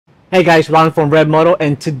Hey guys, Ron from ReveMoto,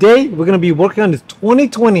 and today we're going to be working on this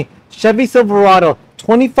 2020 Chevy Silverado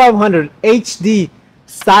 2500 HD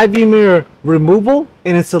side view mirror removal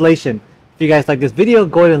and installation. If you guys like this video,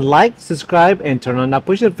 go ahead and like, subscribe, and turn on that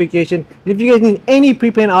push notification. And if you guys need any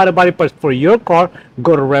pre-painted auto body parts for your car,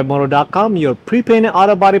 go to ReveMoto.com, your pre-painted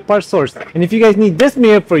auto body parts source. And if you guys need this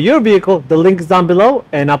mirror for your vehicle, the link is down below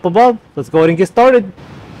and up above. Let's go ahead and get started.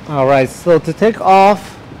 Alright, so to take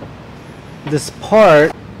off this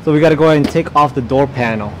part, so we gotta go ahead and take off the door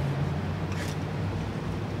panel.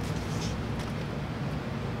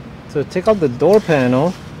 So take off the door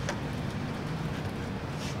panel.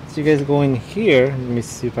 So you guys go in here. Let me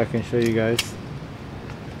see if I can show you guys.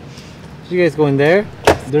 So you guys go in there.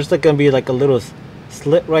 There's like gonna be like a little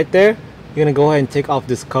slit right there. You're gonna go ahead and take off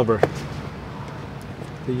this cover.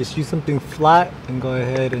 So you just use something flat and go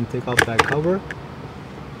ahead and take off that cover.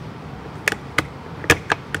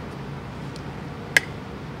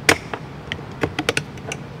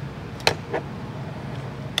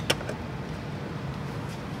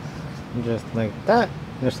 Just like that.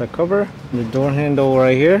 There's the cover, the door handle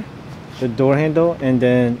right here, the door handle, and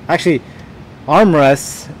then actually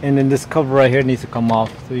armrest, and then this cover right here needs to come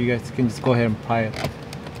off, so you guys can just go ahead and pry it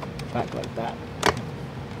back like that.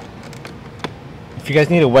 If you guys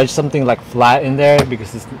need to wedge something like flat in there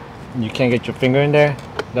because you can't get your finger in there,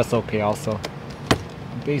 that's okay also.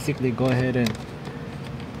 Basically go ahead and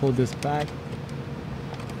pull this back.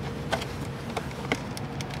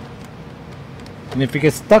 And if you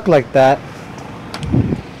get stuck like that,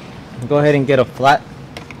 go ahead and get a flat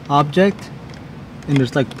object, and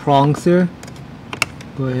there's like prongs here.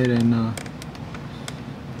 Go ahead and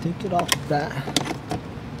take it off of that.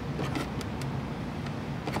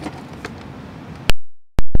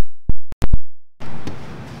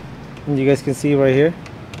 And you guys can see right here,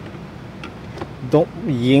 don't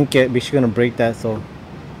yank it because you're gonna break that, so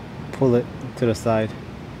pull it to the side.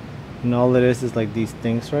 And all it is like these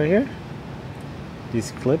things right here,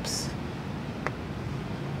 these clips.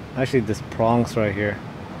 Actually there's prongs right here,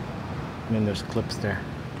 and then there's clips there.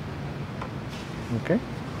 Okay,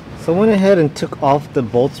 so I went ahead and took off the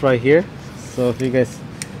bolts right here. So if you guys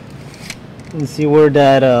can see where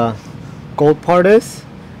that gold part is,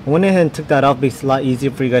 I went ahead and took that off because it's a lot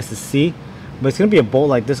easier for you guys to see. But it's gonna be a bolt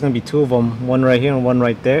like this, gonna be two of them, one right here and one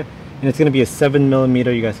right there, and it's gonna be a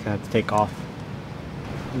 7mm you guys have to take off.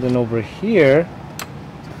 And then over here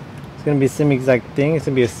it's gonna be the same exact thing. It's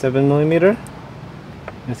gonna be a 7mm.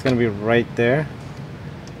 It's gonna be right there.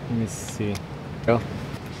 Let me see. We're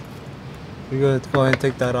gonna go ahead and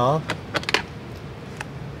take that off.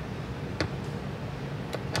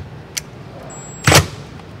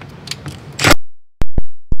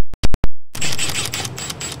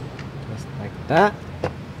 Just like that.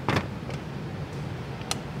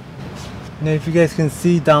 Now if you guys can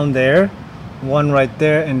see down there, one right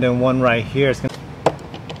there and then one right here. It's gonna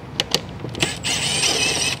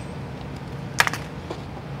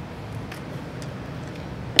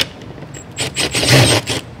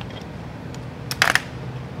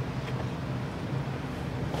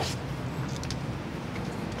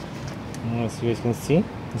so you guys can see,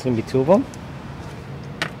 there's gonna be two of them.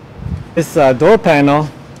 This door panel,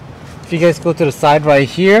 if you guys go to the side right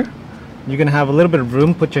here, you're gonna have a little bit of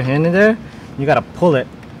room. Put your hand in there. You gotta pull it.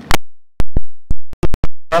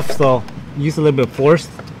 So use a little bit of force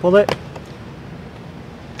to pull it.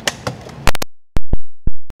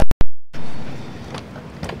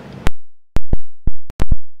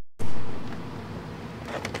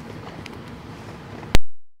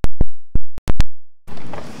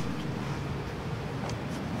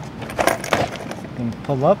 And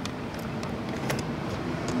pull up,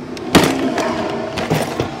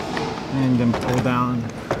 and then pull down.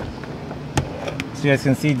 So you guys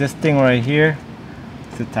can see this thing right here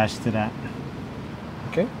is attached to that.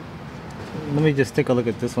 Okay, let me just take a look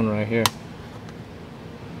at this one right here.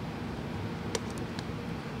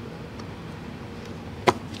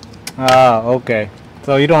 Okay,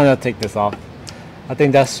 so you don't have to take this off. I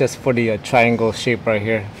think that's just for the triangle shape right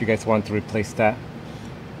here, if you guys want to replace that.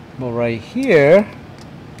 But right here,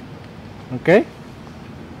 okay,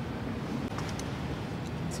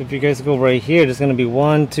 so if you guys go right here, there's gonna be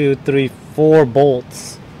 1, 2, 3, 4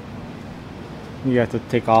 bolts you have to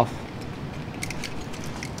take off.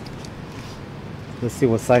 Let's see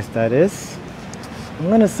what size that is. I'm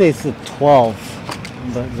gonna say it's a 12,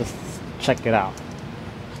 but just check it out.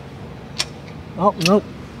 Oh nope,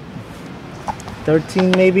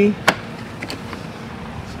 13 maybe.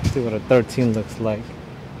 Let's see what a 13 looks like.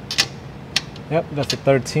 Yep, that's a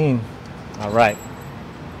 13. Alright.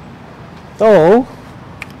 So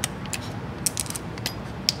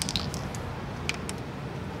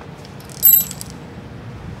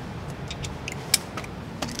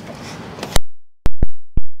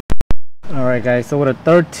Alright guys, so with a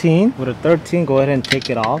 13, go ahead and take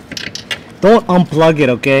it off. Don't unplug it,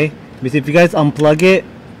 okay? Because if you guys unplug it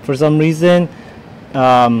for some reason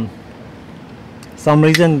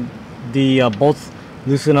the bolts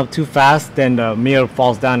loosen up too fast, then the mirror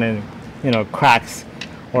falls down and, you know, cracks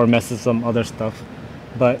or messes some other stuff.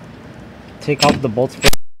 But take off the bolts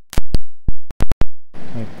first,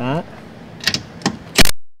 like that.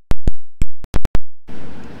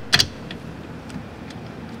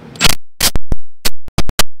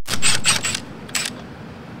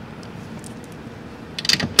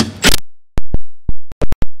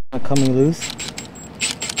 Not coming loose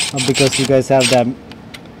because you guys have that,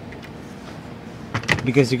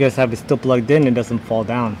 because you guys have it still plugged in, it doesn't fall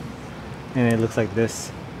down and it looks like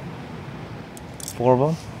this. 4 of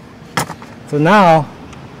them. So now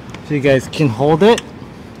if you guys can hold it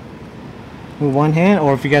with one hand,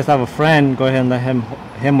 or if you guys have a friend, go ahead and let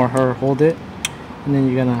him or her hold it, and then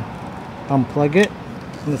you're gonna unplug it.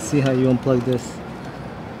 Let's see how you unplug this.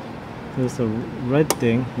 There's a red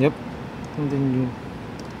thing, yep, and then you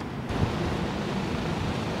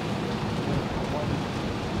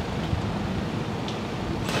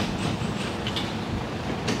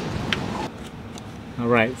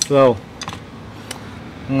Alright, so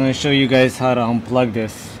I'm going to show you guys how to unplug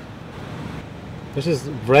this. There's this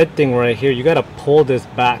red thing right here. You got to pull this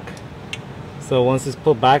back. So once it's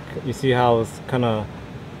pulled back, you see how it's kind of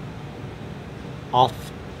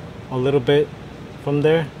off a little bit from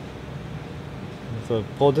there. So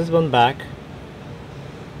pull this one back.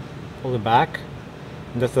 Pull it back.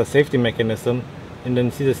 And that's a safety mechanism. And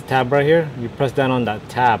then see this tab right here? You press down on that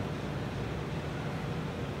tab.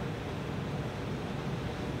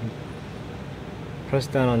 Press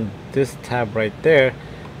down on this tab right there.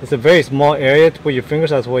 It's a very small area to put your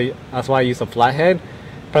fingers. That's why I use a flathead.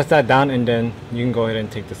 Press that down and then you can go ahead and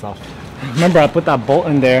take this off. Remember, I put that bolt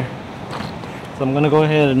in there, so I'm gonna go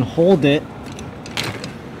ahead and hold it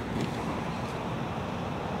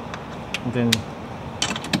and then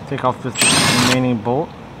take off this remaining bolt.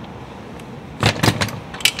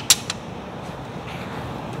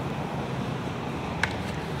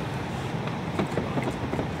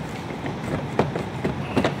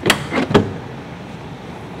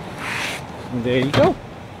 There you go.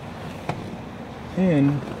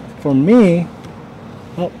 And for me,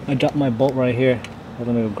 oh, I dropped my bolt right here. I'm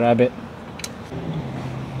gonna go grab it.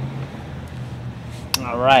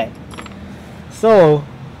 Alright, so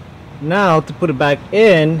now to put it back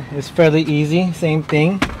in is fairly easy. Same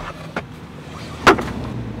thing.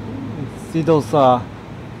 See those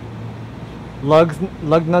lug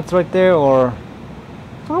nuts right there, or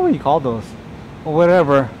what do you call those, or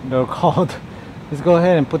whatever they're called. Just go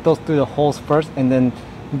ahead and put those through the holes first, and then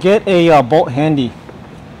get a bolt handy.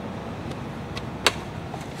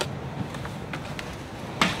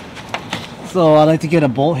 So I like to get a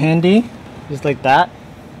bolt handy, just like that,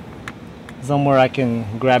 somewhere I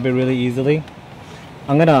can grab it really easily.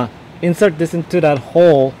 I'm gonna insert this into that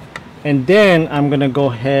hole, and then I'm gonna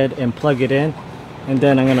go ahead and plug it in, and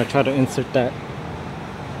then I'm gonna try to insert that.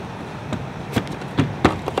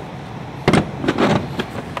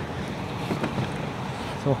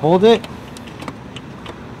 So hold it,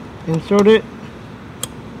 insert it,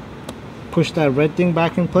 push that red thing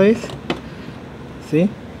back in place. See?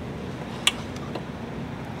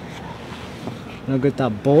 Now get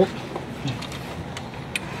that bolt,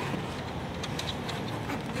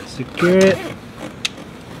 secure it,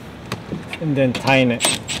 and then tighten it.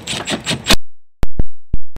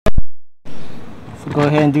 So go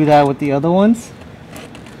ahead and do that with the other ones.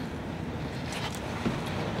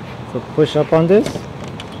 So push up on this.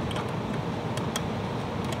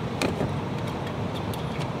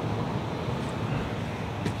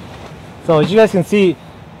 So as you guys can see,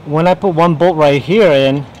 when I put one bolt right here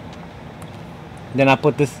in, then I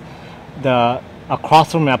put this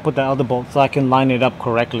across from me, I put the other bolt so I can line it up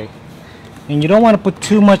correctly. And you don't want to put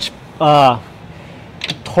too much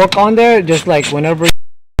torque on there. Just like whenever it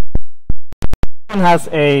has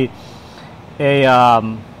I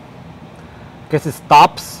guess it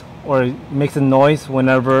stops or it makes a noise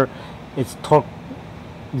whenever it's torque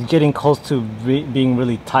getting close to being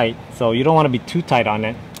really tight. So you don't want to be too tight on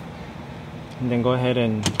it. And then go ahead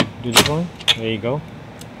and do this one. There you go.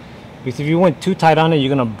 Because if you went too tight on it, you're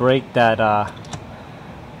gonna break that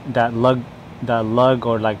that lug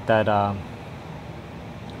or like that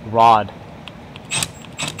rod.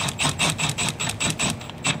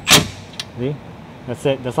 See? That's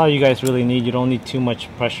it. That's all you guys really need. You don't need too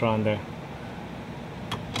much pressure on there.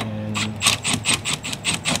 And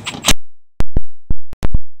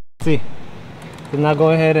see. So now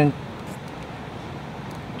go ahead and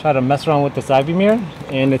try to mess around with the side view mirror,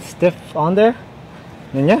 and it's stiff on there.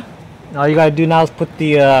 And yeah, all you gotta do now is put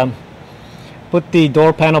the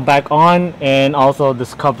door panel back on, and also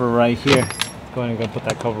this cover right here. Go ahead and go put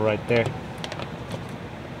that cover right there.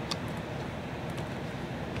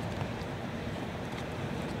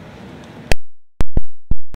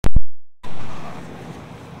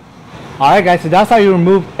 Alright guys, so that's how you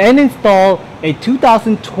remove and install a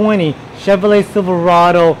 2020 Chevrolet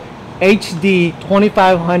Silverado HD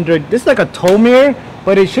 2500. This is like a tow mirror,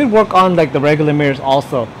 but it should work on like the regular mirrors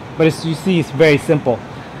also. But as you see, it's very simple.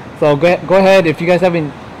 So go ahead, if you guys have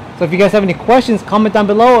any questions, comment down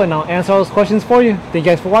below and I'll answer all those questions for you. Thank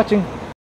you guys for watching.